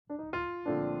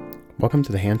Welcome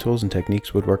to the Hand Tools and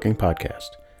Techniques Woodworking Podcast.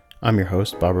 I'm your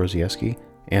host, Bob Rosieski,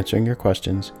 answering your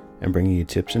questions and bringing you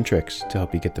tips and tricks to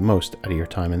help you get the most out of your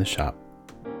time in the shop.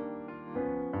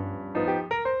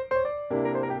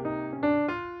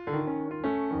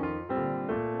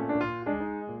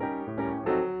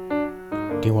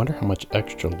 Do you wonder how much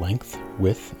extra length,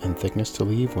 width, and thickness to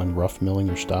leave when rough milling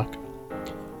your stock?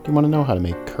 Do you want to know how to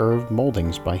make curved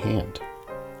moldings by hand?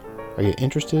 Are you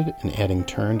interested in adding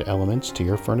turned elements to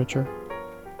your furniture?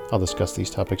 I'll discuss these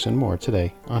topics and more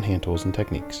today on Hand Tools and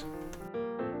Techniques.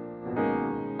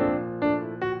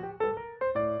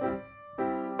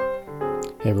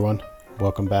 Hey everyone,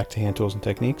 welcome back to Hand Tools and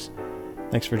Techniques.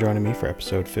 Thanks for joining me for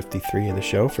episode 53 of the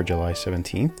show for July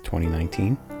 17th,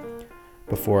 2019.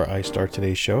 Before I start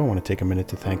today's show, I want to take a minute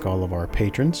to thank all of our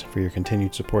patrons for your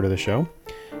continued support of the show.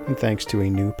 And thanks to a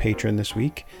new patron this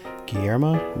week,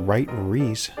 Guillermo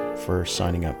Wright-Rees, for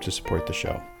signing up to support the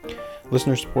show.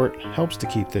 Listener support helps to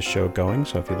keep this show going,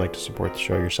 so if you'd like to support the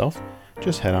show yourself,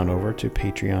 just head on over to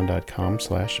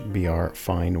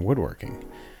patreon.com/brfinewoodworking.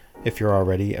 If you're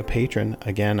already a patron,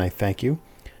 again, I thank you.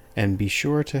 And be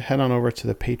sure to head on over to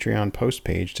the Patreon post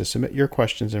page to submit your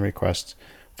questions and requests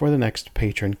for the next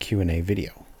patron Q&A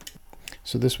video.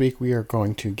 So this week we are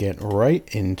going to get right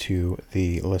into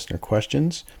the listener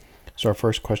questions. So our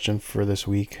first question for this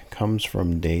week comes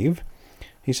from Dave.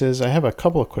 He says, I have a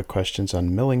couple of quick questions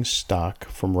on milling stock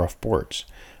from rough boards.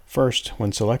 First,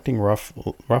 when selecting rough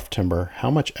timber, how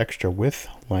much extra width,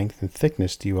 length, and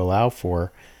thickness do you allow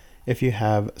for if you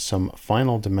have some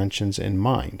final dimensions in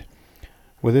mind?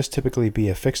 Will this typically be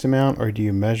a fixed amount, or do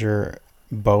you measure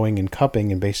bowing and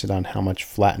cupping and base it on how much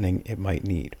flattening it might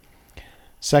need?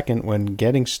 Second, when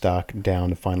getting stock down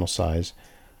to final size,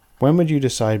 when would you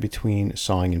decide between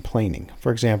sawing and planing?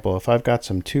 For example, if I've got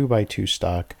some 2x2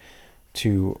 stock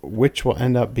to which will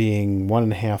end up being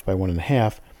 1.5 by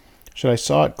 1.5, should I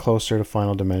saw it closer to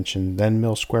final dimension, then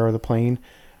mill square with a plane,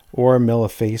 or mill a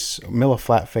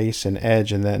flat face and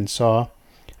edge and then saw?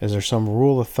 Is there some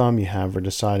rule of thumb you have for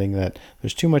deciding that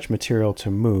there's too much material to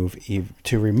remove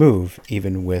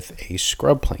even with a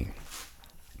scrub plane?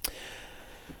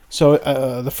 So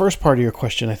the first part of your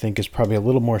question, I think, is probably a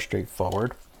little more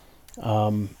straightforward.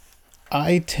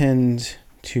 I tend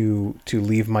to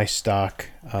leave my stock,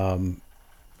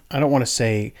 I don't want to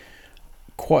say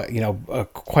quite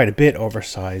a bit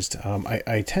oversized.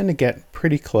 I tend to get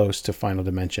pretty close to final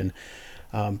dimension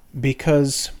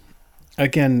because,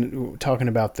 again, talking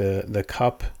about the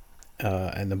cup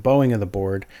and the bowing of the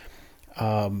board,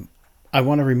 I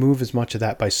want to remove as much of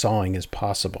that by sawing as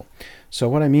possible. So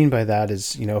what I mean by that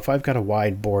is, if I've got a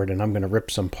wide board and I'm going to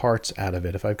rip some parts out of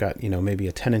it, if I've got, maybe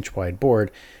a 10-inch wide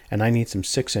board and I need some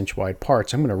 6-inch wide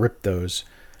parts, I'm going to rip those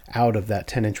out of that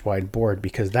 10-inch wide board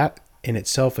because that in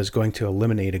itself is going to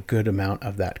eliminate a good amount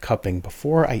of that cupping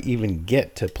before I even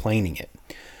get to planing it.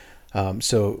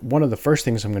 So one of the first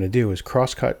things I'm going to do is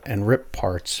cross-cut and rip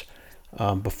parts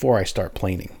before I start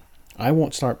planing. I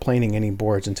won't start planing any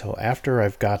boards until after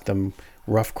I've got them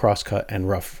rough cross-cut and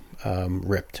rough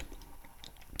ripped.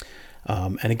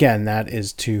 And again, that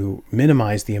is to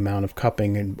minimize the amount of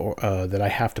cupping that I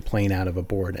have to plane out of a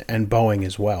board, and bowing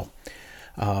as well.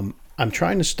 I'm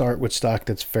trying to start with stock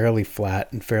that's fairly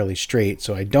flat and fairly straight,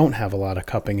 so I don't have a lot of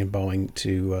cupping and bowing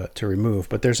to remove,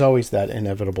 but there's always that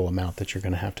inevitable amount that you're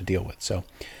going to have to deal with. So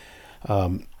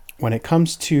when it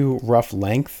comes to rough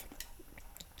length,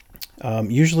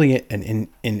 usually an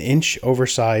inch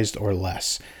oversized or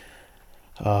less.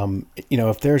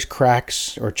 If there's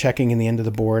cracks or checking in the end of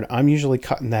the board, I'm usually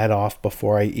cutting that off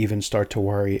before I even start to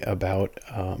worry about,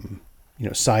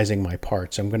 sizing my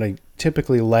parts. I'm going to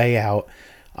typically lay out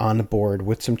on the board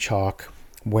with some chalk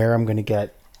where I'm going to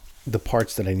get the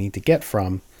parts that I need to get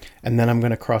from, and then I'm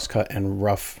going to cross cut and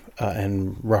rough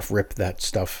rip that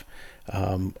stuff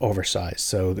oversized.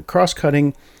 So the cross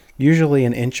cutting, usually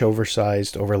an inch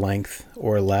oversized over length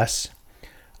or less.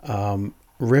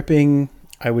 Ripping,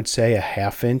 I would say a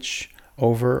 1/2 inch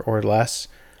over or less.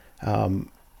 And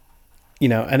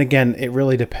again, it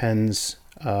really depends,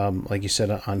 like you said,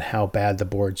 on how bad the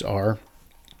boards are.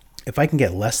 If I can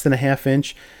get less than a 1/2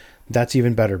 inch, that's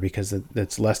even better because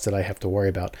that's less that I have to worry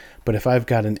about. But if I've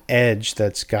got an edge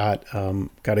that's got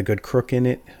a good crook in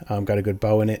it, got a good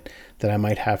bow in it, that I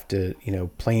might have to,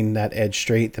 plane that edge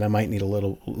straight, then I might need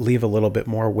leave a little bit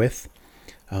more width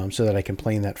so that I can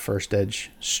plane that first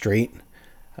edge straight.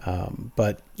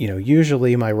 But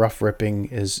usually my rough ripping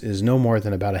is no more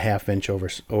than about a 1/2 inch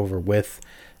over width,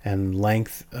 and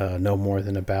length no more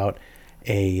than about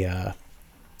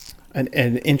an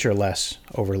inch or less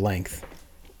over length.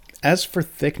 As for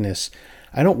thickness,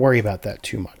 I don't worry about that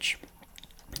too much.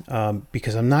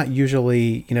 because I'm not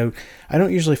usually, I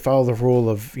don't usually follow the rule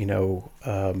of,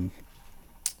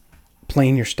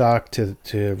 plane your stock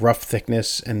to rough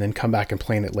thickness and then come back and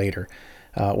plane it later.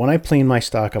 When I plane my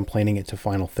stock, I'm planing it to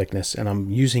final thickness and I'm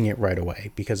using it right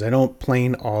away because I don't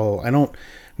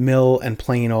mill and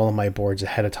plane all of my boards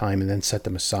ahead of time and then set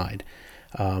them aside.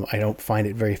 I don't find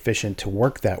it very efficient to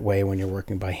work that way when you're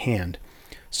working by hand.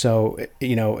 So,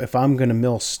 if I'm going to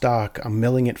mill stock, I'm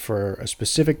milling it for a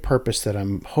specific purpose that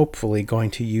I'm hopefully going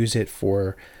to use it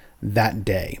for that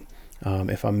day.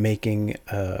 If I'm making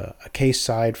a case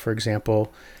side, for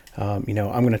example, I'm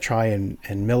going to try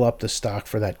and mill up the stock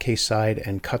for that case side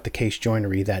and cut the case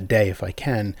joinery that day if I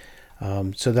can,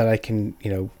 so that I can,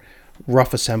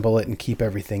 rough assemble it and keep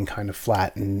everything kind of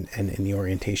flat and in the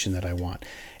orientation that I want.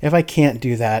 If I can't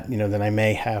do that, then I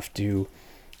may have to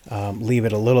leave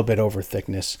it a little bit over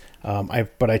thickness.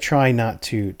 But I try not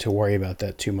to worry about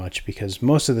that too much because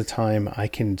most of the time I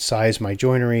can size my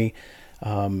joinery,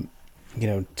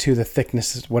 to the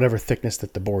thickness, whatever thickness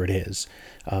that the board is.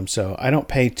 So I don't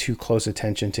pay too close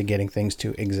attention to getting things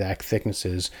to exact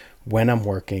thicknesses when I'm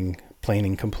working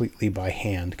planing completely by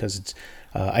hand because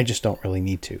I just don't really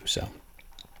need to. So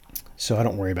I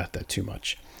don't worry about that too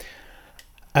much.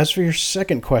 As for your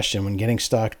second question, when getting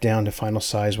stock down to final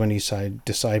size, when you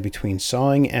decide between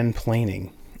sawing and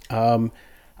planing,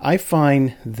 I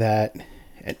find that,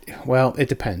 it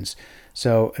depends.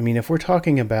 So, if we're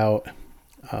talking about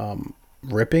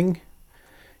ripping,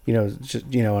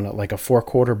 on like a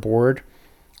 4/4 board,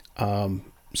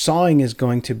 sawing is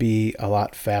going to be a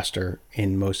lot faster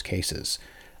in most cases.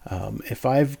 If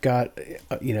I've got,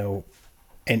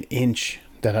 an inch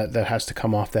that has to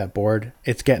come off that board,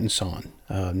 it's getting sawn,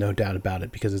 no doubt about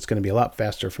it, because it's going to be a lot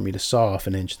faster for me to saw off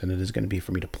an inch than it is going to be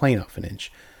for me to plane off an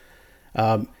inch.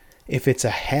 If it's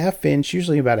a half inch,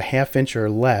 usually about a half inch or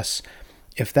less,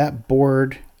 if that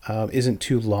board isn't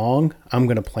too long, I'm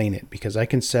going to plane it because I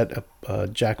can set a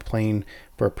jack plane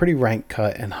for a pretty rank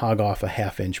cut and hog off a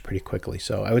half inch pretty quickly.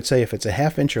 So I would say if it's a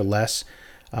half inch or less,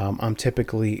 I'm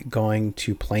typically going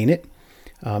to plane it.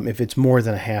 If it's more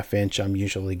than a half inch, I'm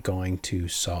usually going to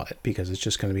saw it because it's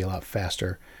just going to be a lot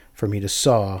faster for me to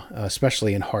saw,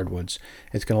 especially in hardwoods.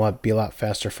 It's going to be a lot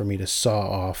faster for me to saw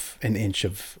off an inch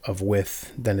of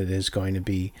width than it is going to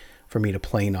be for me to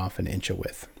plane off an inch of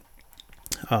width.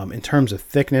 In terms of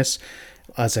thickness,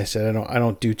 as I said, I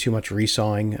don't do too much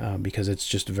resawing because it's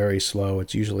just very slow.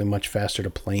 It's usually much faster to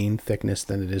plane thickness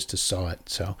than it is to saw it.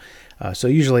 So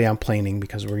usually I'm planing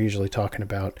because we're usually talking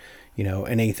about,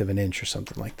 an eighth of an inch or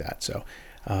something like that. So,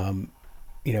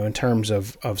 in terms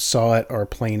of saw it or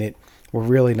plane it, we're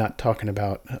really not talking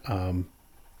about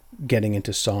getting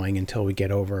into sawing until we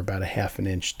get over about a half an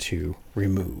inch to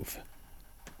remove.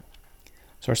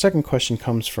 So our second question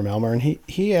comes from Elmer, and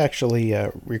he actually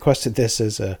requested this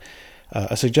as a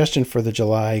suggestion for the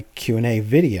July Q&A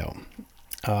video.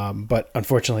 But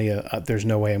unfortunately, there's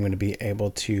no way I'm going to be able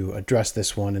to address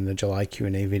this one in the July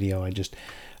Q&A video.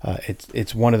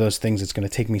 It's one of those things that's going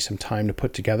to take me some time to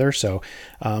put together. So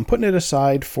I'm putting it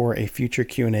aside for a future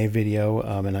Q&A video,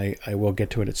 and I will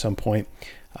get to it at some point.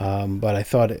 But I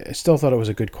still thought it was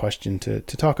a good question to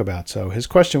talk about. So his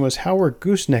question was, how were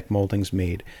gooseneck moldings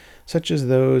made, such as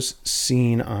those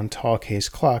seen on tall case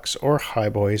clocks or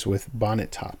highboys with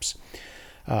bonnet tops?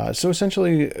 So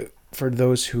essentially, for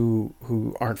those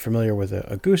who aren't familiar with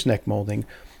a gooseneck molding,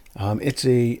 it's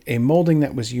a molding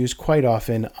that was used quite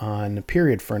often on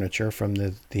period furniture from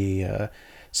the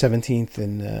 17th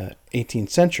and 18th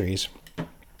centuries.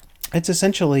 It's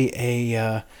essentially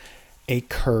a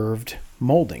curved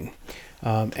molding.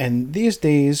 And these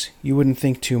days, you wouldn't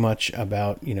think too much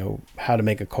about, how to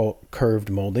make a curved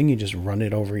molding. You just run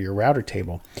it over your router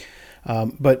table.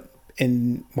 But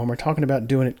when we're talking about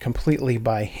doing it completely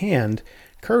by hand,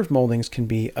 curved moldings can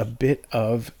be a bit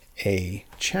of a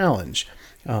challenge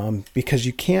because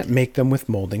you can't make them with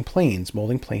molding planes.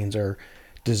 Molding planes are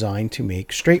designed to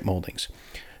make straight moldings.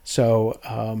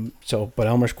 But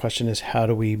Elmer's question is, how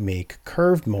do we make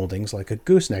curved moldings like a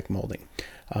gooseneck molding?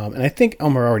 And I think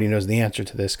Elmer already knows the answer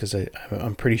to this because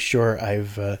I'm pretty sure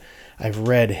I've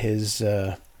read his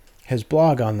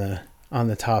blog on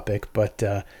the topic.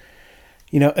 But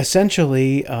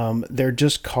essentially, they're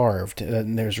just carved,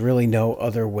 and there's really no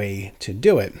other way to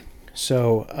do it.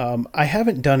 So I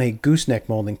haven't done a gooseneck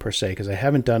molding per se because I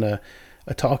haven't done a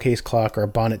tall case clock or a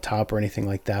bonnet top or anything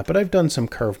like that. But I've done some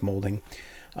curved molding.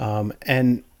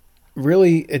 And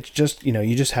really, it's just,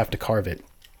 you just have to carve it.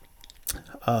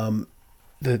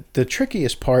 The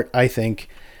trickiest part, I think,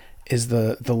 is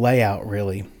the layout,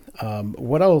 really.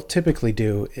 What I'll typically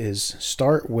do is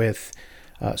start with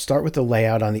the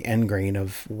layout on the end grain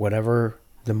of whatever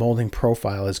the molding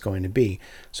profile is going to be.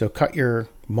 So cut your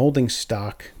molding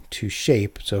stock to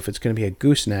shape. So if it's going to be a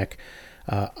gooseneck,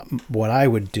 what I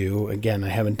would do, again, I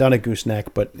haven't done a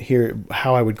gooseneck, but here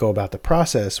how I would go about the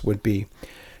process would be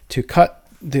to cut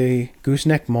the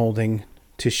gooseneck molding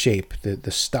to shape,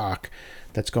 the stock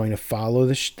that's going to follow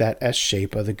that S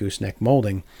shape of the gooseneck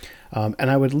molding.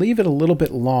 And I would leave it a little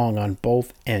bit long on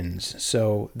both ends.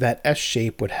 So that S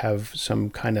shape would have some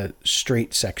kind of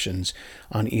straight sections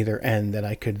on either end that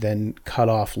I could then cut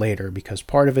off later, because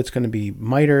part of it's going to be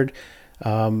mitered.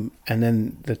 And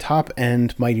then the top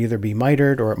end might either be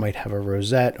mitered, or it might have a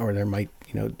rosette, or there might,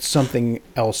 something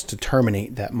else to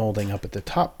terminate that molding up at the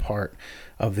top part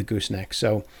of the gooseneck.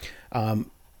 So,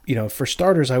 for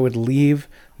starters, I would leave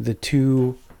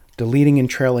the leading and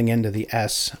trailing end of the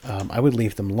S, I would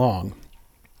leave them long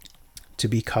to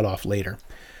be cut off later.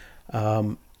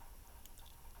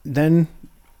 Then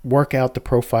work out the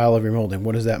profile of your molding.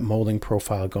 What is that molding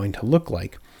profile going to look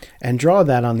like? And draw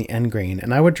that on the end grain.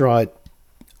 And I would draw it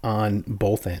on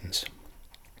both ends.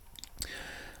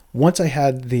 Once I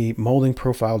had the molding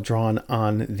profile drawn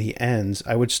on the ends,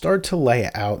 I would start to lay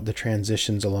out the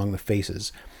transitions along the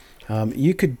faces.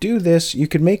 You could do this, you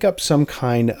could make up some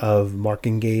kind of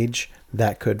marking gauge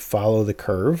that could follow the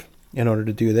curve in order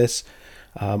to do this.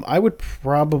 I would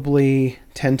probably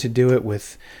tend to do it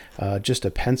with just a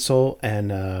pencil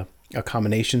and a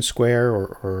combination square,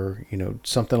 or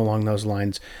something along those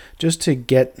lines, just to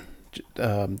get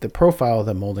the profile of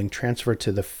the molding transferred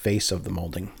to the face of the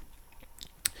molding.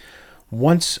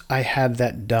 Once I had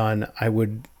that done, I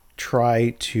would try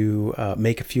to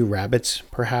make a few rabbets,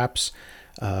 perhaps,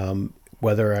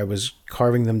 whether I was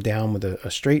carving them down with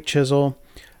a straight chisel,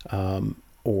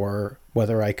 or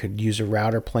whether I could use a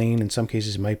router plane. In some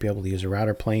cases, you might be able to use a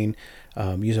router plane,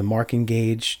 use a marking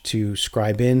gauge to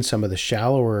scribe in some of the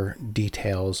shallower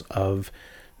details of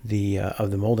the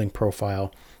molding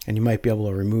profile, and you might be able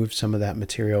to remove some of that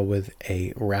material with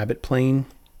a rabbet plane.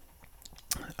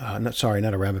 Not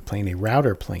a rabbet plane, a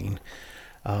router plane.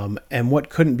 And what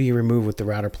couldn't be removed with the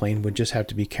router plane would just have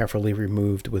to be carefully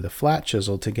removed with a flat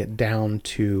chisel to get down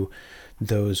to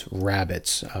those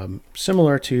rabbets.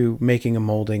 Similar to making a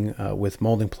molding with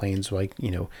molding planes, like,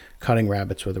 cutting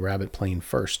rabbets with a rabbet plane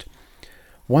first.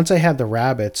 Once I had the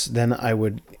rabbets, then I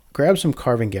would grab some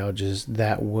carving gouges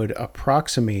that would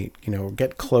approximate,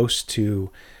 get close to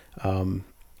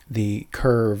the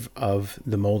curve of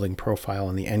the molding profile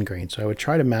on the end grain. So I would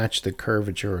try to match the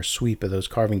curvature or sweep of those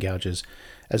carving gouges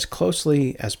as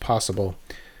closely as possible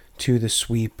to the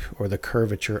sweep or the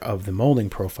curvature of the molding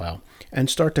profile, and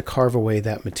start to carve away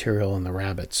that material in the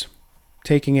rabbets,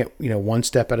 taking it, one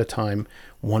step at a time,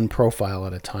 one profile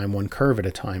at a time, one curve at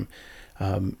a time,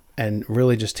 and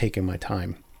really just taking my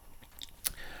time.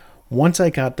 Once I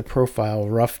got the profile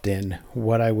roughed in,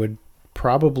 what I would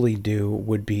probably do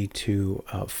would be to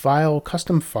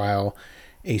custom file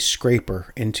a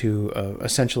scraper into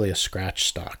essentially a scratch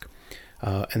stock.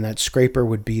 And that scraper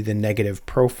would be the negative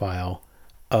profile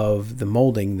of the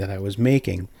molding that I was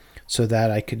making, so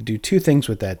that I could do two things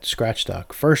with that scratch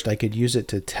stock. First, I could use it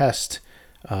to test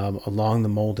along the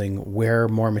molding where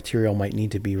more material might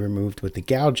need to be removed with the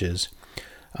gouges.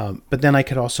 But then I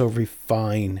could also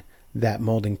refine that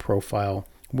molding profile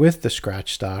with the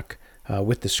scratch stock,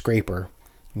 with the scraper.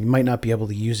 You might not be able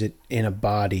to use it in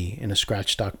a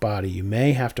scratch stock body. You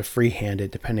may have to freehand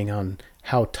it depending on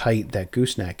how tight that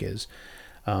gooseneck is.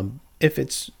 If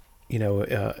it's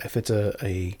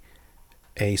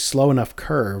a slow enough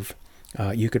curve,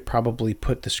 you could probably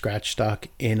put the scratch stock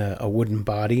in a wooden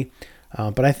body.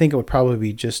 But I think it would probably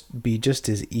be just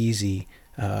as easy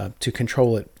to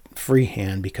control it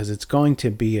freehand, because it's going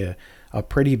to be a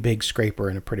pretty big scraper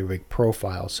and a pretty big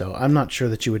profile. So I'm not sure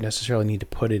that you would necessarily need to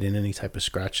put it in any type of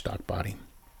scratch stock body.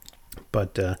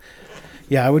 But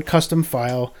I would custom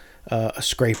file a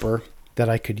scraper that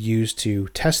I could use to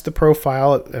test the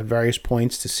profile at various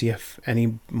points to see if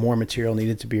any more material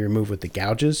needed to be removed with the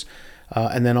gouges,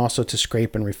 and then also to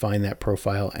scrape and refine that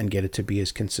profile and get it to be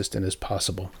as consistent as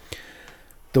possible.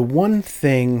 The one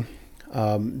thing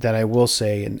that I will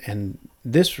say, and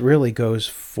this really goes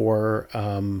for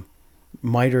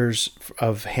miters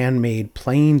of handmade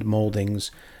planed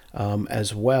moldings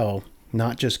as well,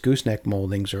 not just gooseneck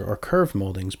moldings or curved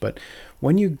moldings, but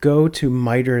when you go to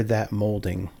miter that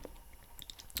molding,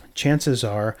 chances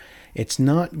are it's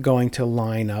not going to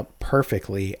line up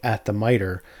perfectly at the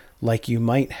miter like you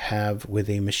might have with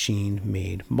a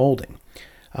machine-made molding.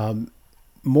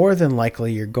 More than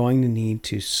likely, you're going to need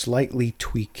to slightly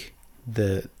tweak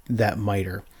that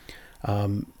miter.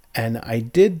 And I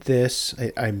did this.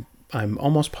 I'm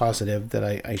almost positive that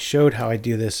I showed how I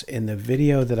do this in the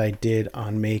video that I did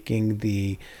on making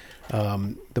the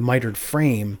mitered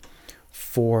frame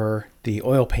for the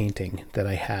oil painting that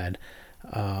I had.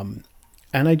 And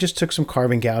I just took some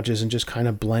carving gouges and just kind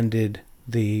of blended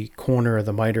the corner of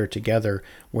the miter together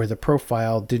where the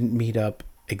profile didn't meet up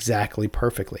exactly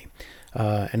perfectly.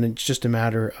 And it's just a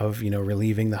matter of,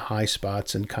 relieving the high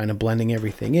spots and kind of blending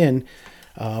everything in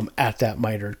at that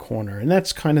mitered corner. And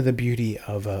that's kind of the beauty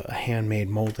of a handmade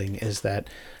molding, is that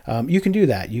you can do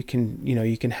that. You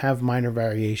can have minor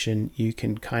variation. You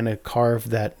can kind of carve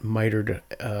that mitered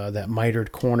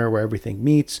corner where everything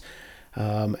meets.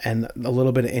 And a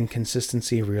little bit of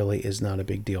inconsistency really is not a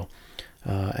big deal.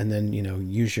 And then,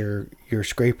 use your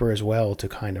scraper as well to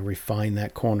kind of refine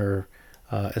that corner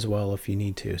as well if you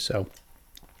need to. So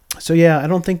yeah, I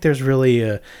don't think there's really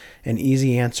an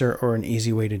easy answer or an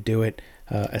easy way to do it.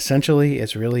 Essentially,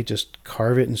 it's really just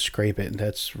carve it and scrape it. And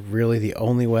that's really the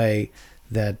only way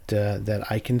that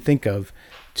I can think of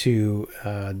to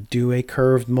do a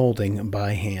curved molding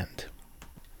by hand.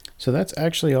 So that's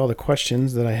actually all the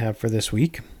questions that I have for this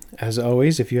week. As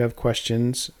always, if you have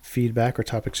questions, feedback, or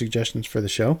topic suggestions for the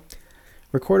show,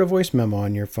 record a voice memo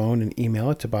on your phone and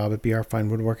email it to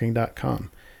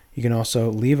bob@brfinewoodworking.com. You can also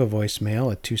leave a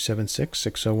voicemail at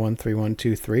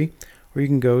 276-601-3123, or you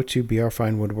can go to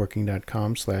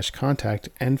brfinewoodworking.com/contact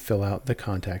and fill out the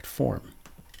contact form.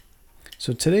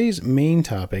 So today's main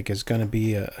topic is going to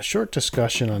be a short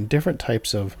discussion on different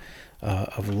types of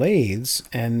lathes,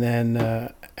 and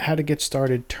then how to get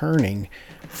started turning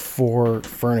for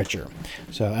furniture.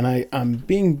 So, and I'm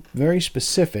being very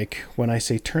specific when I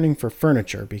say turning for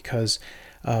furniture, because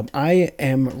I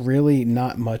am really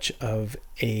not much of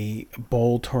a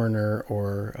bowl turner,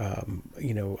 or I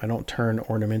don't turn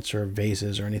ornaments or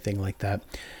vases or anything like that.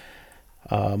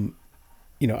 I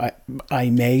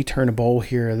may turn a bowl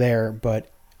here or there, but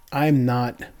I'm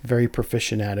not very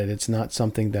proficient at it. It's not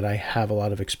something that I have a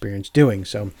lot of experience doing.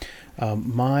 So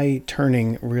my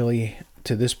turning really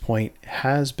to this point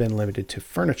has been limited to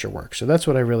furniture work. So that's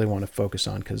what I really want to focus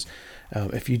on, because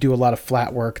if you do a lot of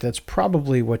flat work, that's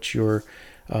probably what you're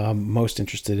most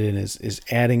interested in, is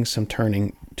adding some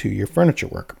turning to your furniture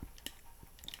work.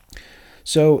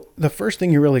 So the first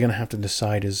thing you're really going to have to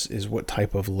decide is what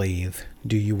type of lathe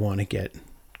do you want to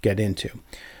get into.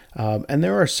 And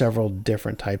there are several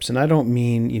different types, and I don't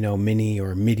mean, mini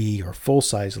or midi or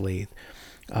full-size lathe.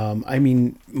 I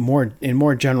mean in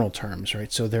more general terms,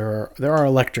 right? So there are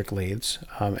electric lathes,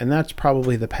 and that's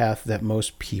probably the path that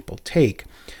most people take.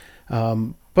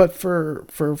 But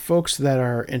for folks that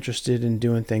are interested in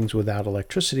doing things without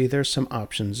electricity, there's some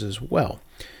options as well.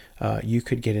 You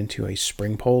could get into a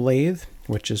spring pole lathe,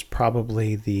 which is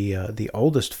probably the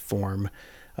oldest form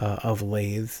of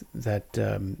lathe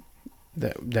that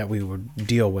we would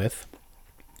deal with.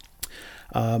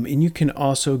 And you can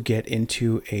also get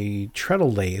into a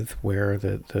treadle lathe, where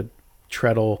the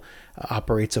treadle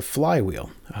operates a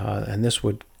flywheel, and this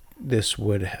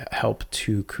would help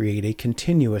to create a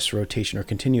continuous rotation or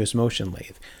continuous motion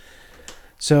lathe.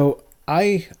 So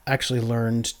I actually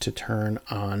learned to turn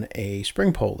on a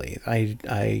spring pole lathe.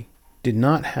 I did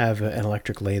not have an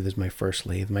electric lathe as my first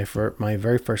lathe. My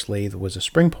very first lathe was a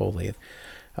spring pole lathe,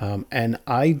 and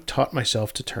I taught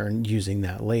myself to turn using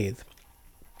that lathe.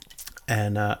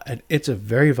 And it's a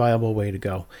very viable way to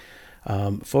go.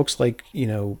 Folks like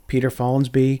Peter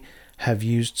Follansbee have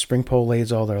used spring pole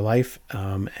lathes all their life,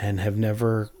 and have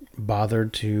never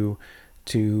bothered to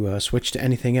switch to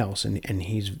anything else. And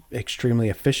he's extremely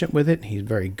efficient with it. He's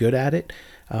very good at it.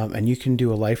 And you can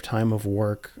do a lifetime of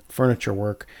work, furniture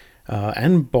work,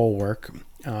 and bowl work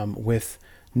with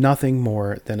nothing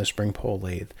more than a spring pole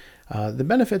lathe. The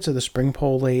benefits of the spring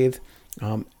pole lathe,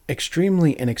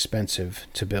 extremely inexpensive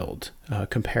to build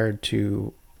compared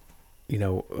to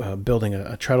building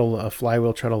a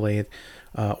flywheel treadle lathe,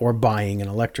 or buying an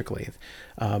electric lathe.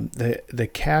 The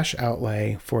cash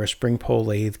outlay for a spring pole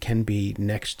lathe can be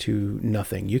next to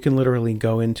nothing. You can literally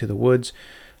go into the woods,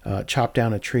 chop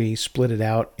down a tree, split it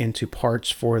out into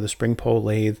parts for the spring pole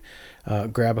lathe,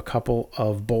 grab a couple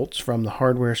of bolts from the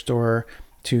hardware store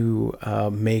to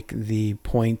make the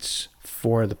points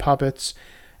for the poppets,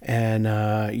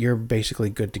 and you're basically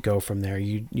good to go from there.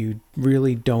 You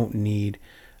really don't need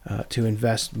to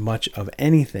invest much of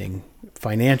anything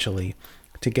financially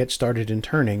to get started in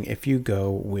turning if you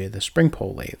go with a spring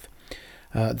pole lathe.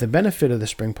 The benefit of the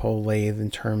spring pole lathe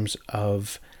in terms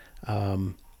of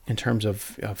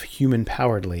human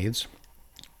powered lathes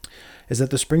is that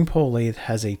the spring pole lathe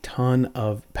has a ton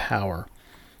of power.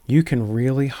 You can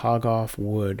really hog off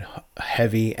wood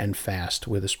heavy and fast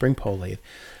with a spring pole lathe,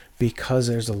 because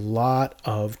there's a lot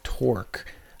of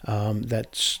torque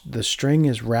That's the string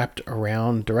is wrapped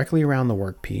directly around the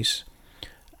workpiece,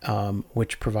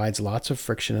 which provides lots of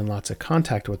friction and lots of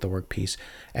contact with the workpiece.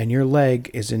 And your leg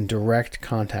is in direct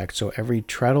contact. So every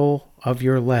treadle of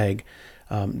your leg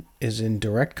is in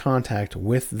direct contact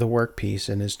with the workpiece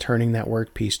and is turning that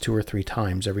workpiece 2 or 3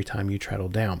 times every time you treadle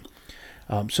down.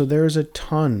 So there is a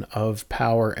ton of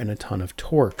power and a ton of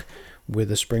torque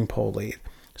with a spring pole lathe.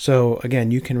 So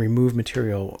again, you can remove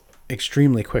material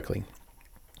extremely quickly.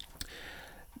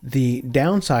 The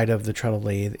downside of the treadle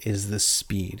lathe is the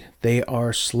speed. They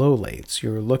are slow lathes.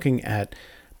 You're looking at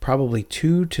probably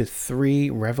 2 to 3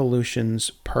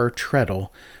 revolutions per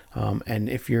treadle. And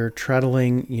if you're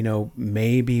treadling,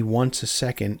 maybe once a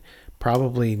second,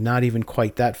 probably not even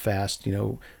quite that fast,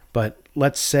 but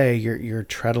let's say you're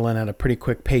treadling at a pretty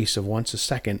quick pace of once a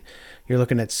second, you're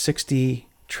looking at 60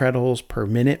 treadles per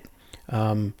minute.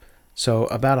 So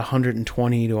about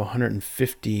 120 to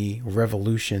 150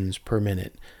 revolutions per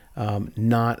minute.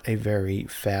 Not a very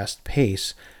fast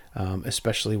pace,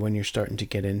 especially when you're starting to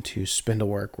get into spindle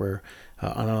work, where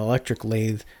on an electric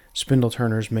lathe, spindle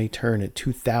turners may turn at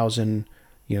 2,000,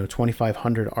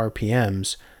 2,500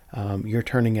 RPMs. You're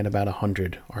turning at about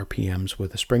 100 RPMs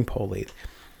with a spring pole lathe.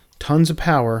 Tons of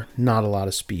power, not a lot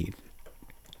of speed.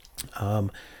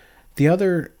 The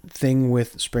other thing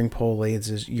with spring pole lathes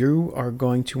is you are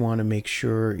going to want to make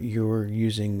sure you're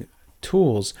using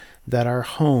tools that are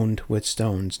honed with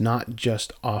stones, not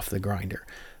just off the grinder.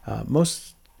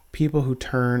 Most people who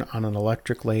turn on an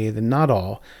electric lathe, and not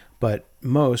all, but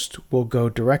most, will go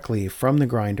directly from the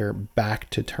grinder back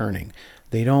to turning.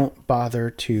 They don't bother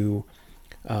to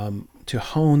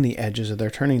hone the edges of their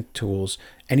turning tools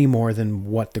any more than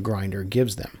what the grinder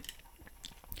gives them.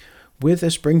 With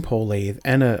a spring pole lathe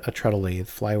and a treadle lathe,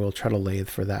 flywheel treadle lathe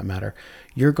for that matter,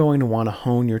 you're going to want to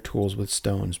hone your tools with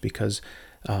stones, because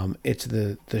it's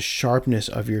the sharpness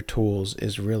of your tools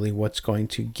is really what's going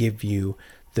to give you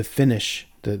the finish,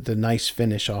 the nice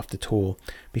finish off the tool,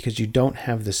 because you don't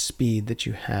have the speed that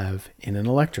you have in an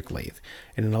electric lathe.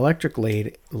 In an electric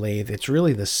lathe, it's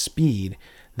really the speed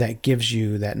that gives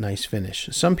you that nice finish.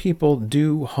 Some people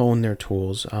do hone their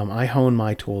tools. I hone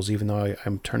my tools, even though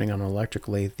I'm turning on an electric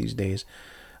lathe these days.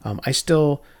 I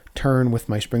still turn with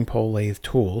my spring pole lathe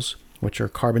tools, which are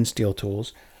carbon steel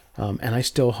tools, and I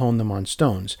still hone them on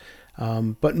stones.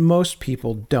 But most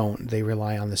people don't. They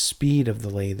rely on the speed of the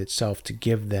lathe itself to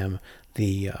give them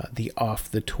the off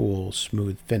the tool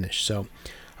smooth finish. So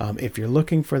if you're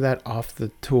looking for that off the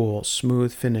tool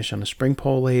smooth finish on a spring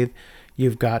pole lathe,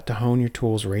 you've got to hone your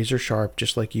tools razor sharp,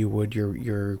 just like you would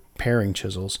your paring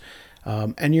chisels.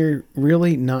 And you're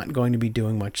really not going to be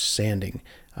doing much sanding.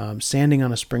 Sanding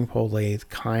on a spring pole lathe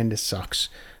kind of sucks.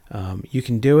 You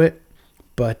can do it,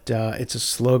 but it's a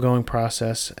slow going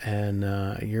process, and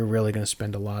you're really going to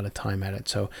spend a lot of time at it.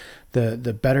 So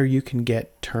the better you can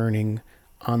get turning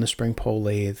on the spring pole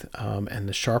lathe, and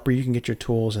the sharper you can get your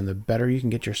tools, and the better you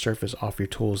can get your surface off your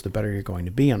tools, the better you're going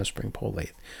to be on a spring pole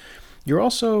lathe. You're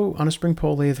also, on a spring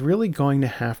pole lathe, really going to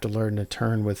have to learn to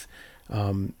turn with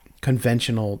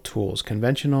conventional tools,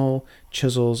 conventional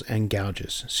chisels and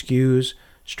gouges, skews,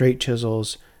 straight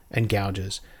chisels, and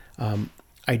gouges.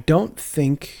 I don't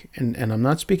think, and I'm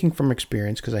not speaking from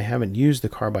experience because I haven't used the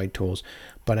carbide tools,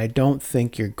 but I don't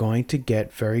think you're going to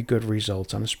get very good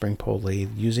results on a spring pole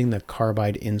lathe using the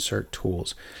carbide insert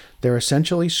tools. They're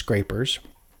essentially scrapers,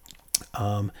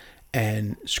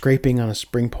 and scraping on a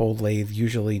spring pole lathe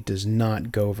usually does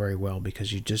not go very well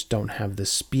because you just don't have the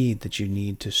speed that you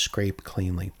need to scrape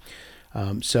cleanly.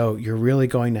 So you're really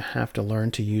going to have to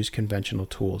learn to use conventional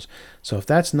tools. So if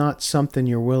that's not something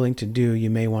you're willing to do, you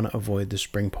may want to avoid the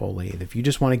spring pole lathe. If you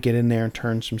just want to get in there and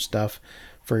turn some stuff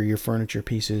for your furniture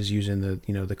pieces using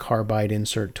the carbide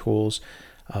insert tools,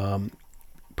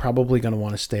 probably going to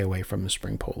want to stay away from the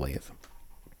spring pole lathe.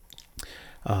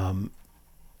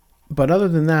 But other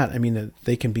than that, I mean,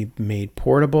 they can be made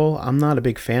portable. I'm not a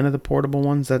big fan of the portable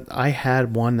ones. That I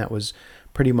had one that was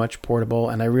pretty much portable,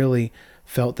 and I really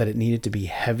felt that it needed to be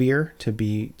heavier to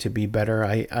be better.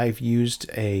 I've used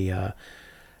a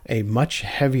much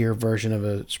heavier version of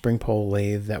a spring pole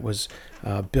lathe that was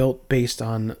built based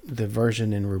on the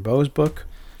version in Roubaud's book,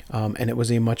 and it was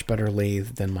a much better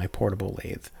lathe than my portable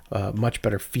lathe. Much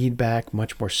better feedback,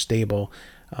 much more stable.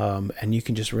 And you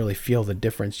can just really feel the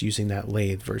difference using that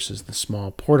lathe versus the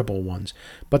small portable ones.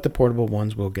 But the portable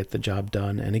ones will get the job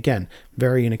done. And again,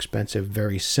 very inexpensive,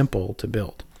 very simple to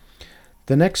build.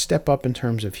 The next step up in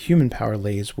terms of human power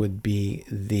lathes would be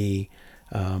the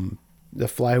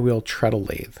flywheel treadle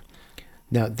lathe.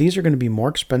 Now, these are going to be more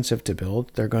expensive to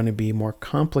build. They're going to be more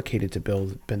complicated to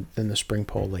build than the spring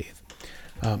pole lathe.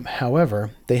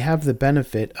 However, they have the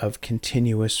benefit of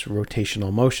continuous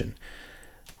rotational motion.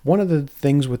 One of the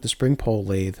things with the spring pole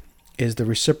lathe is the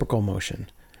reciprocal motion.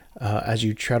 As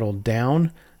you treadle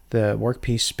down, the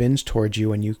workpiece spins towards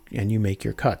you and you make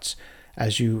your cuts.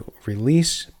 As you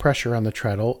release pressure on the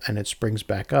treadle and it springs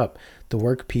back up, the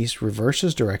workpiece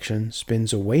reverses direction,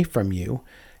 spins away from you,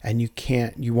 and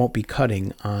you won't be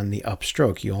cutting on the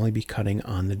upstroke. You'll only be cutting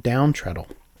on the down treadle.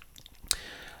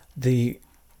 The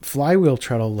flywheel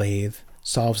treadle lathe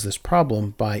solves this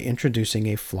problem by introducing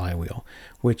a flywheel,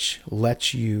 which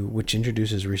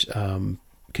introduces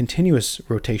continuous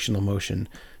rotational motion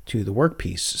to the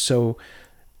workpiece. So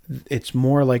it's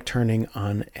more like turning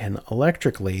on an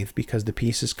electric lathe because the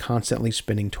piece is constantly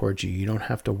spinning towards you. You don't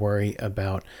have to worry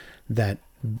about that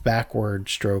backward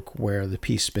stroke where the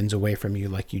piece spins away from you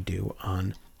like you do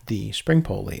on the spring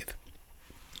pole lathe.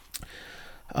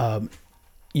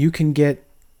 You can get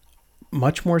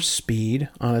much more speed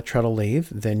on a treadle lathe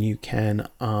than you can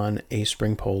on a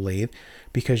spring pole lathe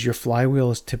because your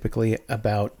flywheel is typically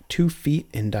about 2 feet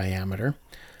in diameter,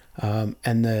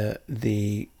 and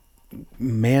the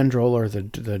mandrel or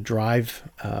the drive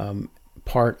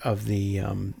part of the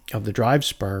drive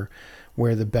spur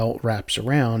where the belt wraps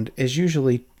around is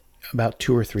usually about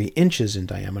 2 or 3 inches in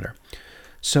diameter.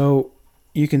 So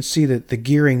you can see that the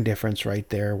gearing difference right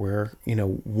there, where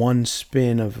one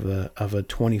spin of a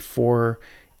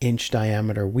 24-inch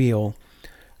diameter wheel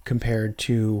compared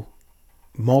to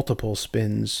multiple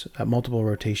spins, multiple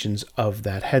rotations of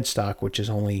that headstock, which is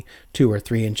only 2 or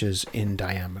 3 inches in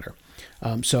diameter.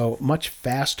 So much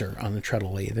faster on the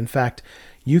treadle lathe. In fact,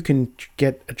 you can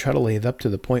get a treadle lathe up to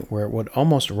the point where it would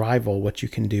almost rival what you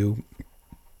can do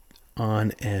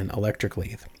on an electric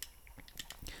lathe.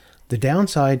 The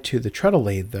downside to the treadle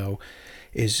lathe, though,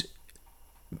 is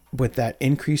with that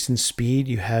increase in speed,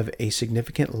 you have a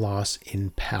significant loss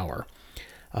in power.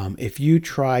 If you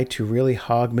try to really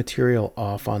hog material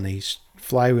off on a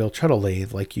flywheel treadle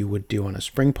lathe like you would do on a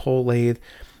spring pole lathe,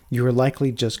 you're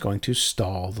likely just going to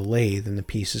stall the lathe and the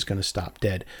piece is going to stop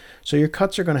dead. So your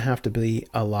cuts are going to have to be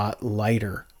a lot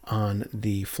lighter on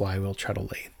the flywheel treadle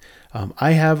lathe.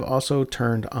 I have also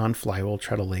turned on flywheel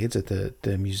treadle lathes at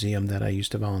the museum that I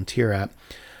used to volunteer at.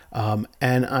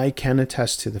 And I can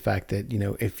attest to the fact that,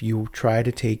 if you try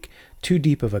to take too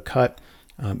deep of a cut,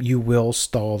 you will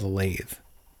stall the lathe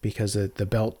because the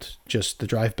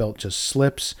drive belt just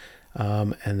slips,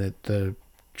 and the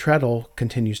treadle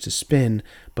continues to spin,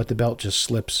 but the belt just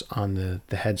slips on the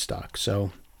headstock.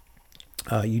 So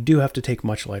you do have to take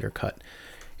much lighter cut.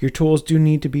 Your tools do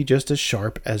need to be just as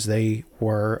sharp as they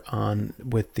were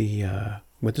with the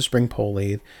spring pole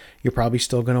lathe. You're probably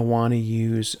still going to want to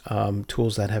use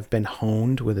tools that have been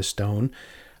honed with a stone,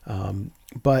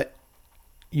 but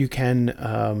you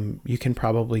can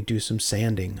probably do some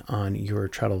sanding on your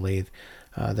treadle lathe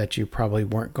that you probably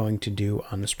weren't going to do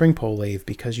on the spring pole lathe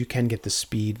because you can get the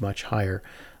speed much higher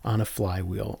on a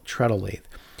flywheel treadle lathe.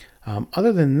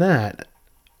 Other than that,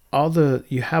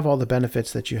 you have all the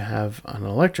benefits that you have on an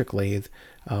electric lathe.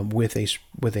 With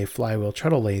a flywheel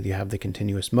treadle lathe, you have the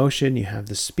continuous motion, you have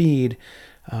the speed.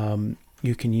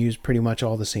 You can use pretty much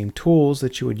all the same tools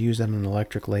that you would use on an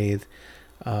electric lathe.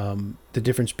 The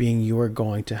difference being you are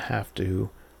going to have to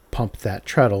pump that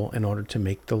treadle in order to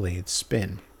make the lathe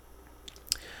spin.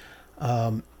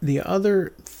 The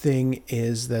other thing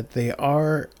is that they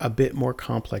are a bit more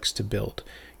complex to build.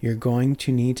 You're going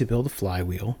to need to build a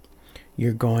flywheel.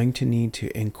 You're going to need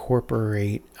to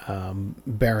incorporate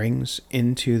bearings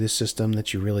into the system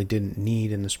that you really didn't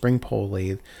need in the spring pole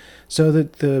lathe, so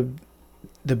that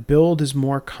the build is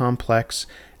more complex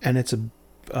and it's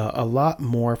a lot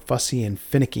more fussy and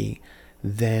finicky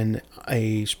than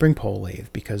a spring pole lathe,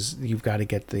 because you've got to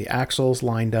get the axles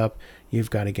lined up, you've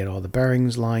got to get all the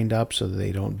bearings lined up so that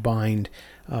they don't bind,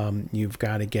 you've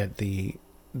got to get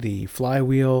the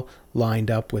flywheel lined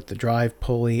up with the drive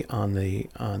pulley on the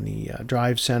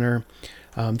drive center.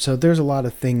 So there's a lot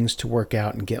of things to work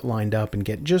out and get lined up and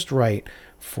get just right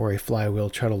for a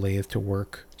flywheel treadle lathe to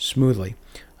work smoothly.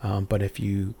 But if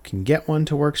you can get one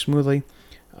to work smoothly,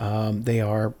 they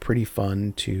are pretty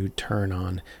fun to turn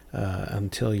on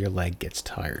until your leg gets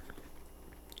tired.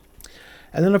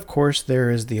 And then, of course, there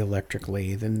is the electric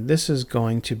lathe, and this is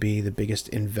going to be the biggest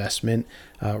investment,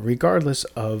 regardless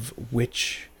of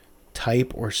which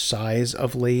type or size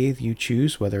of lathe you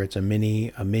choose, whether it's a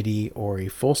mini, a midi, or a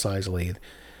full-size lathe.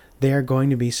 They are going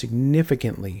to be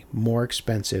significantly more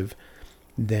expensive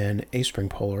than a spring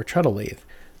pole or treadle lathe.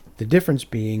 The difference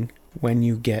being, when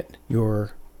you get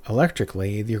your electric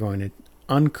lathe, you're going to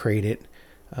uncrate it,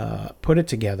 put it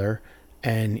together,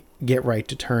 and get right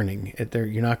to turning.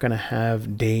 You're not going to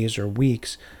have days or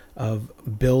weeks of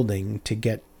building to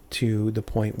get to the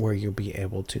point where you'll be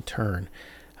able to turn.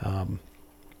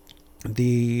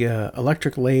 The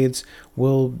electric lathes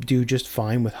will do just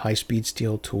fine with high-speed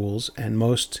steel tools, and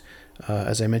most,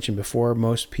 as I mentioned before,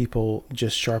 most people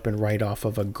just sharpen right off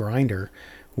of a grinder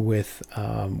with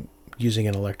using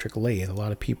an electric lathe. A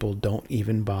lot of people don't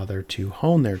even bother to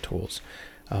hone their tools.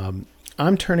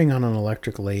 I'm turning on an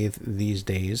electric lathe these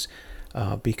days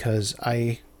because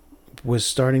I was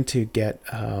starting to get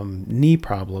knee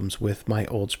problems with my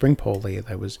old spring pole lathe.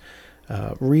 I was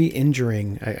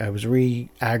re-injuring, I was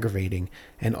re-aggravating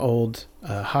an old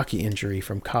hockey injury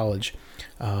from college.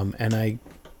 And I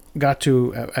got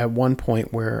to at one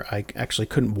point where I actually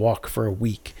couldn't walk for a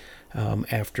week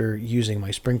after using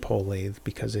my spring pole lathe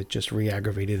because it just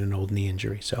re-aggravated an old knee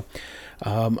injury. So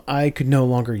I could no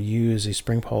longer use a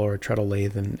spring pole or a treadle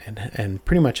lathe and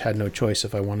pretty much had no choice.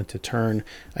 If I wanted to turn,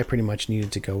 I pretty much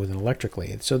needed to go with an electric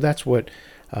lathe. So that's what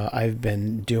I've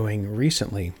been doing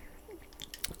recently.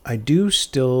 I do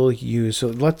still use,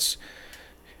 I think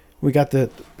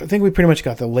we pretty much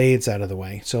got the lathes out of the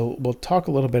way. So we'll talk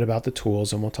a little bit about the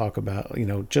tools, and we'll talk about,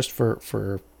 just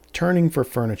for turning for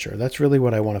furniture. That's really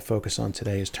what I want to focus on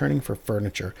today, is turning for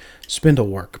furniture. Spindle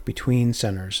work between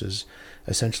centers is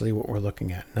essentially what we're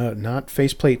looking at. No, not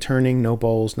faceplate turning, no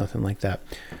bowls, nothing like that.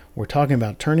 We're talking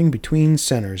about turning between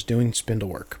centers, doing spindle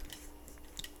work.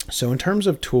 So in terms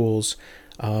of tools,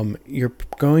 you're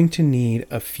going to need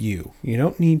a few. You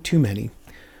don't need too many.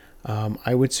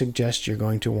 I would suggest you're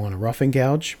going to want a roughing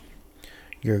gouge,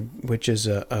 which is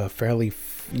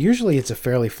usually it's a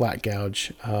fairly flat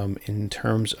gouge in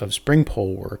terms of spring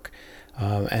pole work,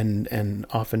 and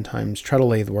oftentimes treadle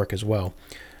lathe work as well.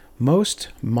 Most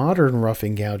modern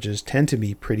roughing gouges tend to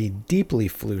be pretty deeply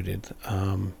fluted,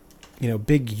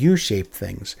 big U-shaped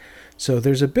things. So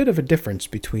there's a bit of a difference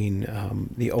between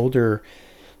the older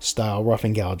style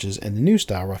roughing gouges and the new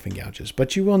style roughing gouges,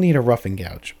 but you will need a roughing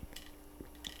gouge.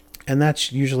 And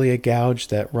that's usually a gouge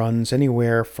that runs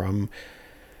anywhere from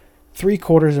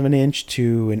 3/4 of an inch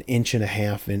to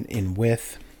 1.5 inches in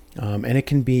width. And it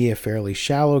can be a fairly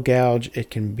shallow gouge. It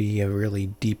can be a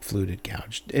really deep fluted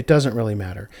gouge. It doesn't really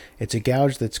matter. It's a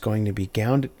gouge that's going to be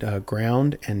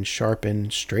ground and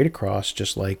sharpened straight across,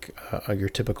 just like your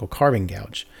typical carving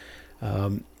gouge.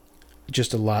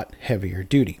 Just a lot heavier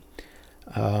duty.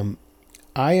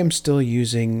 I am still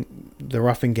using the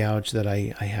roughing gouge that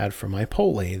I had for my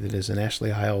pole lathe. It is an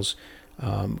Ashley Isles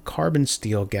carbon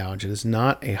steel gouge. It is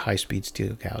not a high-speed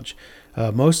steel gouge.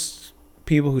 Most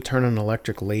people who turn on an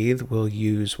electric lathe will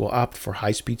opt for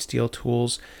high-speed steel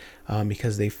tools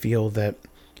because they feel that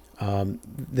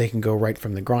they can go right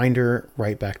from the grinder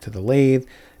right back to the lathe,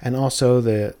 and also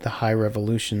the high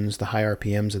revolutions, the high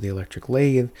RPMs of the electric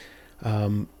lathe.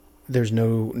 There's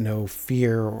no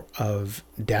fear of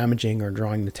damaging or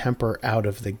drawing the temper out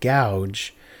of the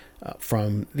gouge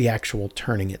from the actual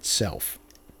turning itself.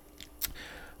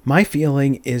 My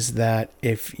feeling is that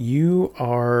if you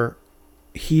are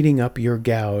heating up your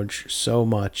gouge so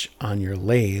much on your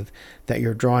lathe that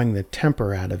you're drawing the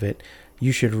temper out of it,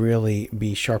 you should really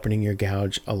be sharpening your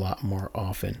gouge a lot more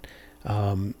often.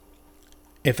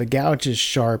 If a gouge is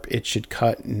sharp, it should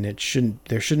cut, and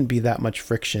there shouldn't be that much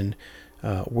friction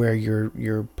where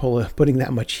you're putting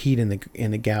that much heat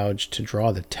in the gouge to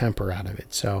draw the temper out of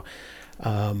it. So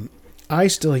I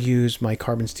still use my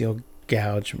carbon steel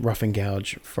gouge, roughing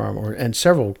gouge and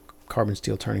several carbon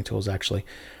steel turning tools actually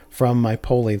from my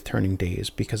pole lathe turning days,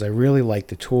 because I really like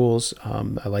the tools.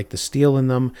 I like the steel in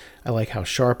them. I like how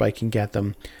sharp I can get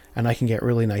them, and I can get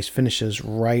really nice finishes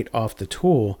right off the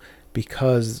tool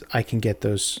because I can get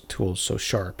those tools so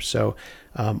sharp. So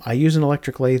I use an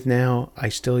electric lathe now. I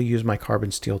still use my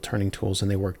carbon steel turning tools, and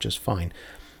they work just fine.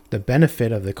 The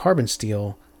benefit of the carbon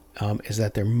steel is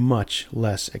that they're much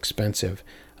less expensive.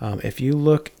 If you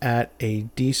look at a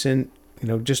decent,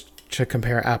 just to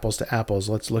compare apples to apples,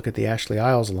 let's look at the Ashley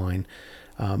Isles line.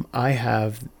 I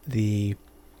have the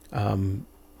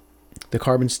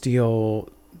carbon steel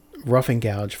roughing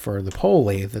gouge for the pole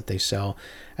lathe that they sell,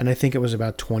 and I think it was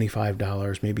about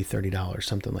 $25, maybe $30,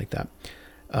 something like that.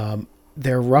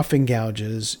 Their roughing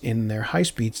gouges in their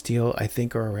high-speed steel, I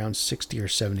think, are around $60 or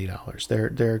 $70.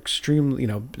 They're extremely,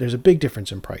 there's a big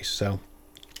difference in price. So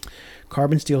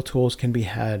carbon steel tools can be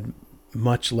had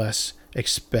much less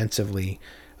expensively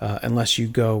unless you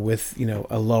go with,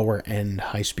 a lower-end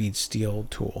high-speed steel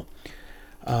tool.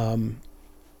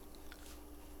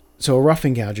 So a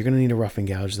roughing gouge, you're going to need a roughing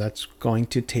gouge. That's going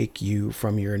to take you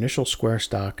from your initial square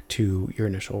stock to your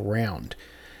initial round.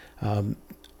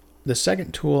 The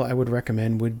second tool I would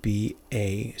recommend would be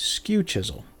a skew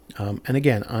chisel. And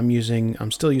again,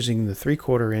 I'm still using the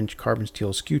 3/4 inch carbon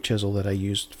steel skew chisel that I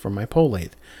used for my pole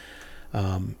lathe.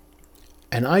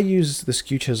 And I use the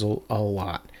skew chisel a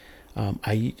lot.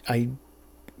 I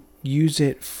use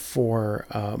it for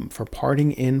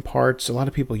parting in parts. A lot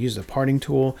of people use the parting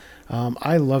tool.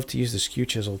 I love to use the skew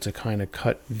chisel to kind of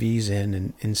cut V's in,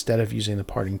 and instead of using the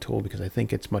parting tool, because I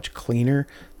think it's much cleaner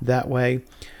that way.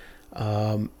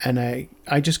 And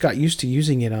I just got used to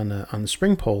using it on the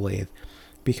spring pole lathe,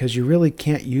 because you really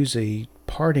can't use a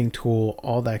parting tool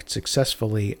all that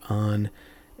successfully on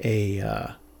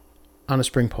a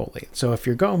spring pole lathe. So if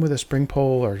you're going with a spring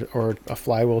pole or a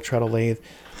flywheel treadle lathe,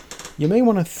 you may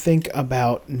want to think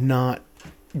about not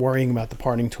worrying about the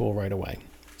parting tool right away.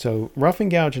 So rough and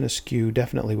gouge and a skew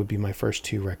definitely would be my first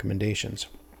two recommendations.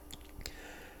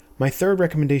 My third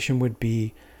recommendation would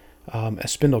be a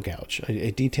spindle gouge,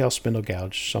 a detail spindle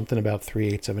gouge, something about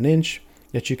 3/8 of an inch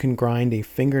that you can grind a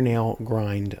fingernail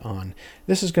grind on.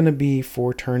 This is going to be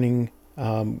for turning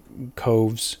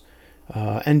coves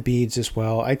and beads as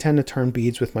well. I tend to turn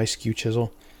beads with my skew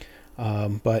chisel,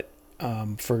 but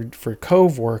for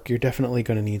cove work, you're definitely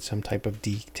going to need some type of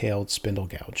detailed spindle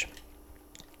gouge.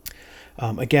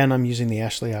 Again, I'm using the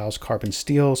Ashley Isles carbon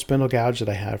steel spindle gouge that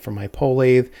I had from my pole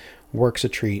lathe. Works a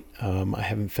treat. I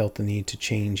haven't felt the need to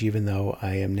change, even though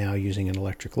I am now using an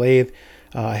electric lathe.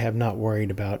 I have not worried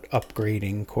about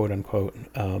upgrading, quote unquote,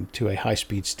 to a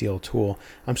high-speed steel tool.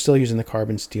 I'm still using the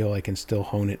carbon steel. I can still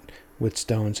hone it with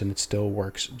stones, and it still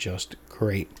works just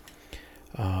great.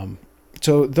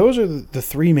 So those are the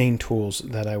three main tools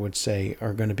that I would say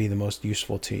are going to be the most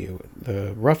useful to you: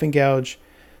 the rough and gouge,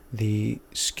 the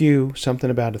skew, something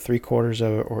about a 3/4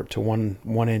 or to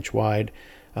 1 inch wide,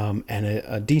 and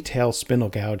a detail spindle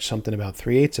gouge, something about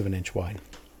 3/8 of an inch wide.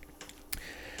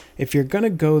 If you're going to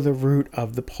go the route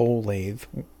of the pole lathe,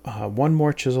 one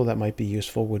more chisel that might be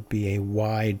useful would be a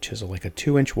wide chisel, like a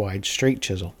 2-inch wide straight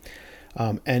chisel.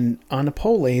 And on a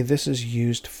pole lathe, this is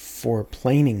used for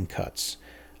planing cuts.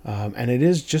 And it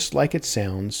is just like it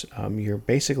sounds. You're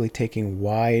basically taking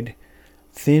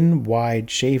thin, wide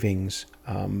shavings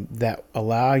that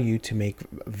allow you to make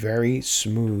very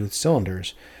smooth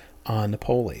cylinders on the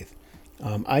pole lathe.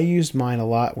 I used mine a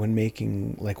lot when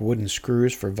making like wooden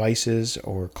screws for vices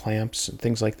or clamps and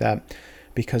things like that,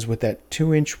 because with that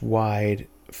 2-inch wide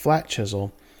flat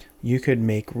chisel, you could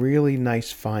make really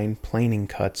nice fine planing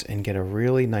cuts and get a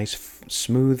really nice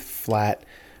smooth flat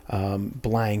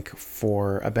blank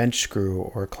for a bench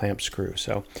screw or a clamp screw.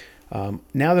 So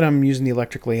now that I'm using the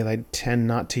electric lathe, I tend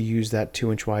not to use that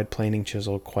 2-inch wide planing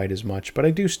chisel quite as much, but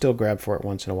I do still grab for it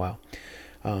once in a while.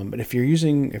 But if you're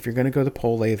going to go the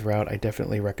pole lathe route, I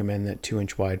definitely recommend that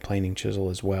 2-inch wide planing chisel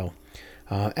as well.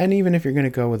 And even if you're going to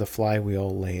go with a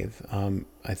flywheel lathe,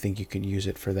 I think you could use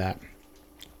it for that.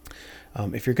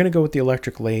 If you're going to go with the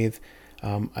electric lathe,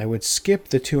 I would skip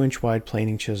the 2-inch wide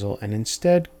planing chisel and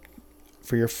instead,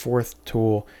 for your fourth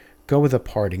tool, go with a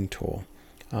parting tool.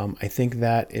 I think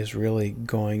that is really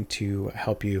going to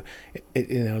help you.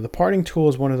 The parting tool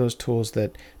is one of those tools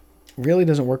that really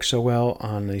doesn't work so well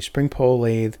on a spring pole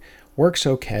lathe, works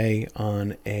okay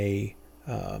on a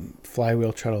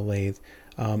flywheel treadle lathe,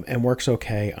 and works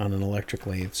okay on an electric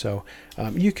lathe. So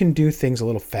you can do things a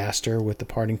little faster with the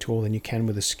parting tool than you can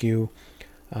with a skew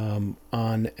on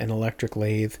an electric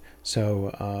lathe.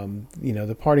 So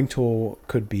the parting tool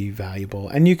could be valuable,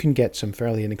 and you can get some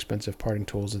fairly inexpensive parting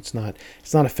tools. It's not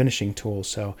a finishing tool,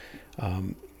 so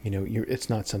it's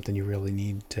not something you really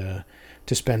need to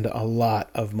spend a lot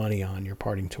of money on, your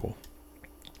parting tool.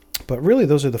 But really,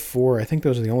 those are the four. I think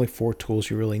those are the only four tools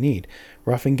you really need: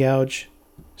 rough and gouge,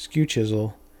 skew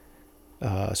chisel,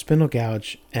 spindle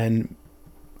gouge, and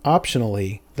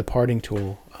optionally the parting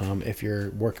tool if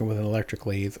you're working with an electric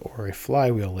lathe or a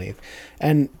flywheel lathe.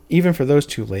 And even for those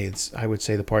two lathes, I would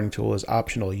say the parting tool is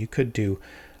optional. You could do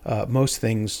most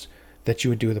things that you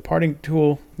would do with the parting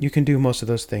tool. You can do most of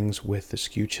those things with the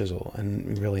skew chisel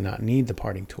and really not need the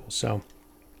parting tool. So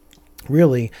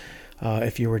really,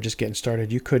 if you were just getting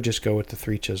started, you could just go with the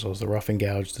three chisels: the rough and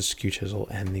gouge, the skew chisel,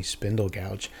 and the spindle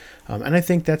gouge. And I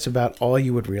think that's about all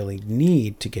you would really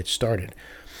need to get started.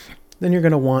 Then you're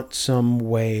going to want some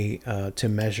way to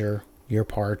measure your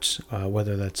parts,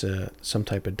 whether that's some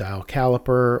type of dial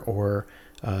caliper or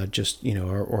just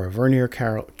or a vernier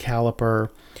caliper,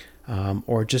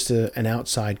 or just an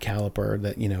outside caliper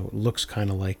that looks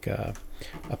kind of like a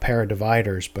pair of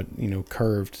dividers, but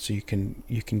curved, so you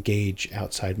can gauge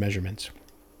outside measurements.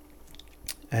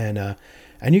 And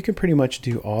you can pretty much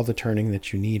do all the turning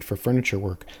that you need for furniture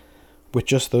work with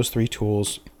just those three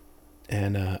tools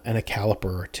and a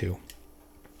caliper or two.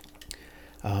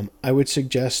 I would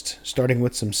suggest starting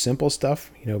with some simple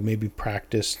stuff, maybe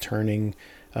practice turning,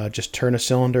 just turn a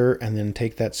cylinder and then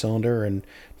take that cylinder and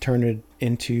turn it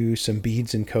into some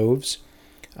beads and coves.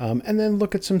 And then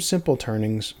look at some simple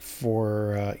turnings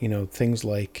for, things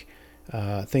like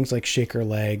shaker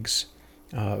legs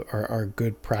are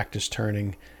good practice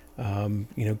turning.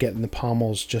 Getting the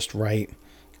pommels just right.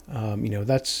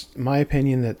 That's my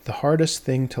opinion, that the hardest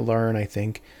thing to learn, I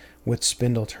think, with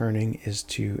spindle turning is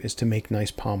to make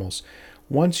nice pommels.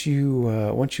 Once you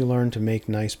learn to make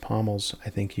nice pommels, I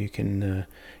think you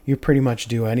pretty much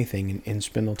do anything in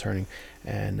spindle turning,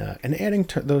 and adding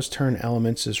those turn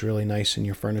elements is really nice in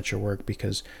your furniture work,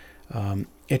 because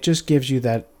it just gives you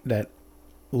that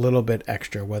little bit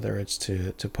extra, whether it's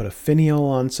to put a finial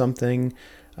on something,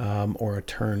 or a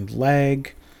turned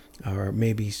leg, or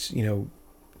maybe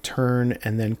turn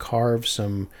and then carve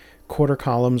some quarter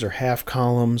columns or half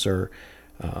columns, or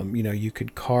you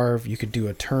could do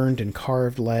a turned and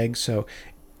carved leg. So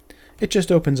it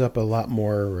just opens up a lot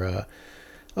more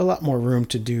room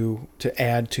to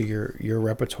add to your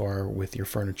repertoire with your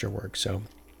furniture work. So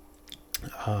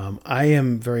I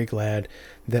am very glad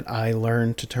that I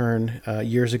learned to turn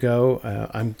years ago.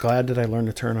 I'm glad that I learned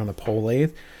to turn on a pole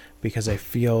lathe, because I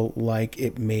feel like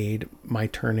it made my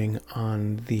turning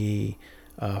on the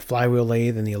flywheel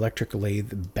lathe and the electric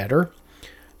lathe better,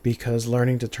 because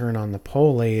learning to turn on the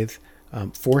pole lathe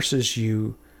forces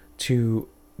you to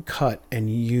cut and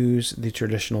use the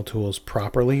traditional tools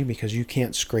properly, because you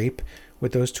can't scrape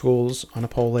with those tools on a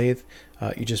pole lathe.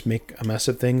 You just make a mess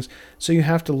of things. So you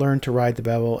have to learn to ride the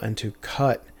bevel and to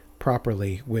cut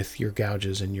properly with your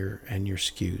gouges and your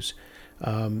skews.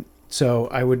 So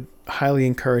I would highly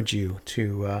encourage you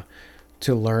to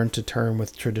learn to turn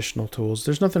with traditional tools.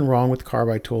 There's nothing wrong with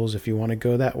carbide tools if you want to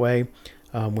go that way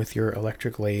with your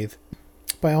electric lathe.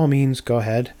 By all means, go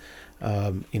ahead.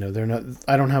 They're not.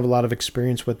 I don't have a lot of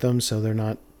experience with them, so they're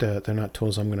not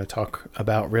tools I'm going to talk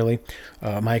about really.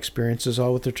 My experience is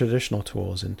all with the traditional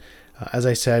tools, and as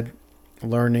I said,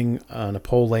 learning on a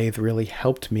pole lathe really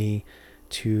helped me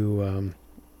to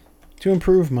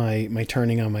improve my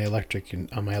turning on my electric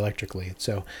lathe.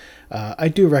 So I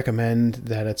do recommend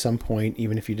that at some point,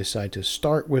 even if you decide to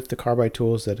start with the carbide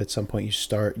tools, that at some point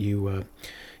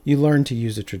you learn to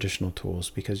use the traditional tools,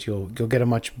 because you'll get a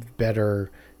much better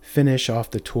finish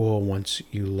off the tool once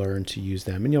you learn to use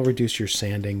them, and you'll reduce your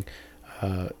sanding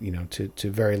to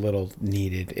very little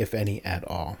needed, if any at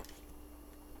all.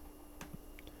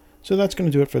 So that's going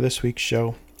to do it for this week's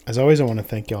show. As always, I want to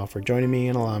thank y'all for joining me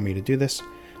and allowing me to do this.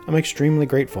 I'm extremely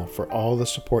grateful for all the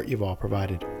support you've all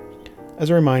provided. As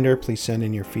a reminder, please send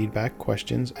in your feedback,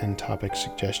 questions, and topic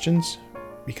suggestions,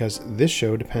 because this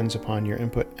show depends upon your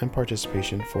input and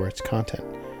participation for its content.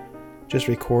 Just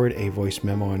record a voice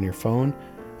memo on your phone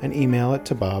and email it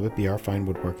to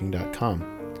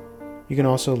bob@brfinewoodworking.com. You can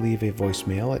also leave a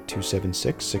voicemail at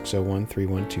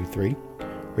 276-601-3123,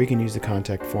 or you can use the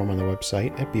contact form on the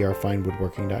website at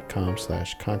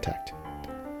brfinewoodworking.com/contact.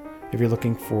 If you're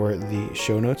looking for the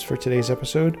show notes for today's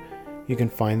episode, you can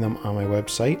find them on my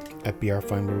website at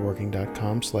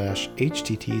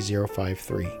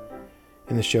brfinewoodworking.com/htt053.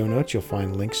 In the show notes, you'll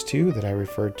find links that I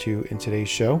referred to in today's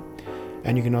show,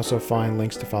 and you can also find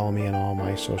links to follow me on all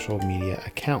my social media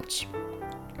accounts.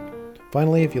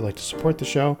 Finally, if you'd like to support the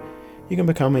show, you can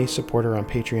become a supporter on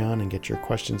Patreon and get your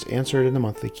questions answered in the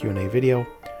monthly Q&A video,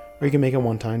 or you can make a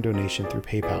one-time donation through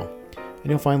PayPal, and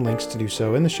you'll find links to do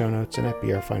so in the show notes and at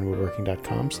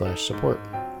brfinewoodworking.com/support.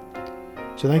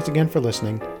 So thanks again for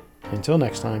listening. Until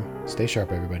next time, stay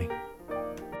sharp, everybody.